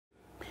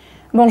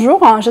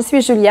Bonjour, je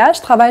suis Julia,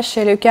 je travaille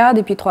chez Lucca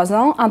depuis 3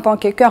 ans en tant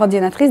que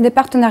coordinatrice des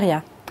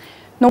partenariats.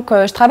 Donc,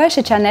 je travaille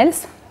chez Channels.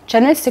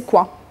 Channels, c'est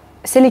quoi?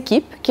 C'est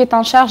l'équipe qui est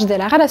en charge de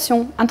la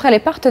relation entre les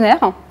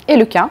partenaires et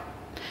Lucca.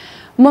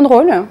 Mon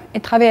rôle est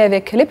de travailler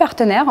avec les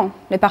partenaires.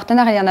 Les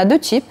partenaires, il y en a 2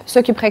 types,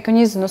 ceux qui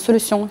préconisent nos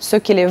solutions, ceux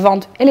qui les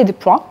vendent et les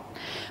déploient.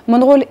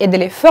 Mon rôle est de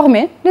les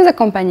former, les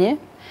accompagner,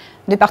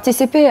 de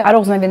participer à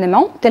leurs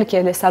événements, tels que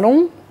les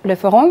salons, les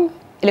forums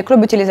et les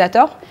clubs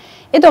utilisateurs,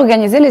 et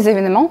d'organiser les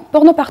événements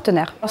pour nos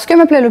partenaires. Ce qui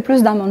me plaît le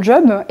plus dans mon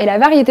job est la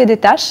variété des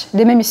tâches,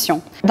 de mes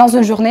missions. Dans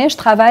une journée, je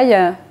travaille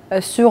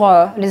sur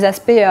les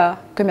aspects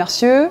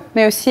commerciaux,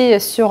 mais aussi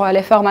sur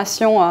les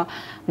formations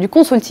du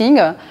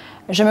consulting.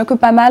 Je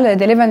m'occupe pas mal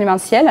de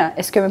l'événementiel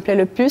et ce qui me plaît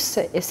le plus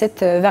est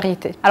cette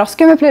variété. Alors ce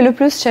qui me plaît le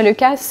plus chez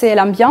Lucca, c'est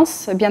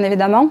l'ambiance, bien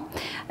évidemment,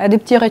 des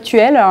petits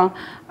rituels.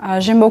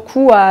 J'aime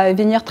beaucoup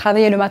venir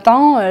travailler le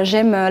matin,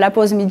 j'aime la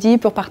pause midi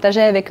pour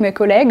partager avec mes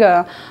collègues,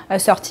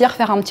 sortir,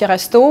 faire un petit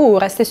resto ou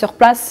rester sur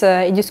place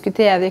et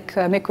discuter avec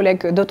mes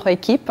collègues d'autres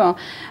équipes.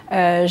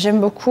 J'aime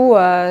beaucoup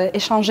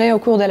échanger au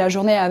cours de la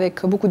journée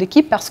avec beaucoup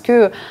d'équipes parce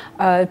que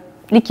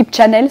l'équipe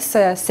Channels,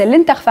 c'est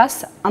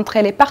l'interface entre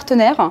les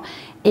partenaires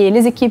et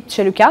les équipes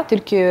chez Lucca,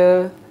 telles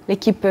que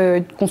l'équipe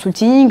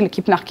consulting,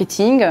 l'équipe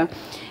marketing.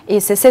 Et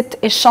c'est cet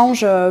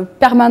échange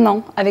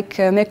permanent avec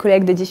mes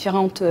collègues des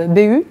différentes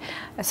BU.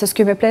 C'est ce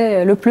qui me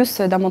plaît le plus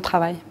dans mon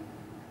travail.